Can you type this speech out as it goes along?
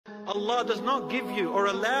Allah does not give you or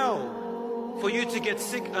allow for you to get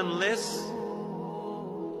sick unless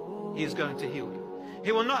He is going to heal you.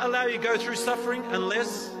 He will not allow you to go through suffering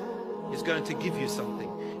unless He's going to give you something.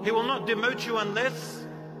 He will not demote you unless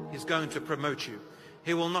He's going to promote you.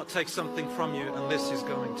 He will not take something from you unless He's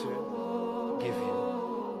going to give you.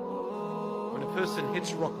 When a person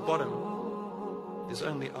hits rock bottom, there's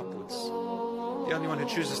only upwards. The only one who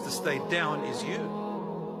chooses to stay down is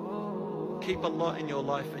you. Keep Allah in your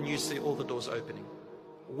life and you see all the doors opening.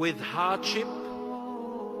 With hardship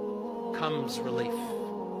comes relief.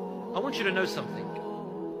 I want you to know something.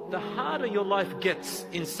 The harder your life gets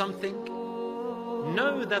in something,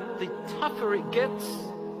 know that the tougher it gets,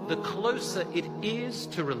 the closer it is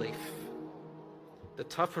to relief. The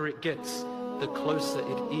tougher it gets, the closer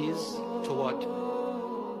it is to what?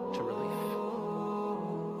 To relief.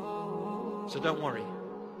 So don't worry.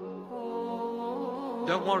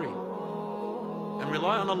 Don't worry. And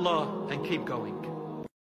rely on Allah and keep going.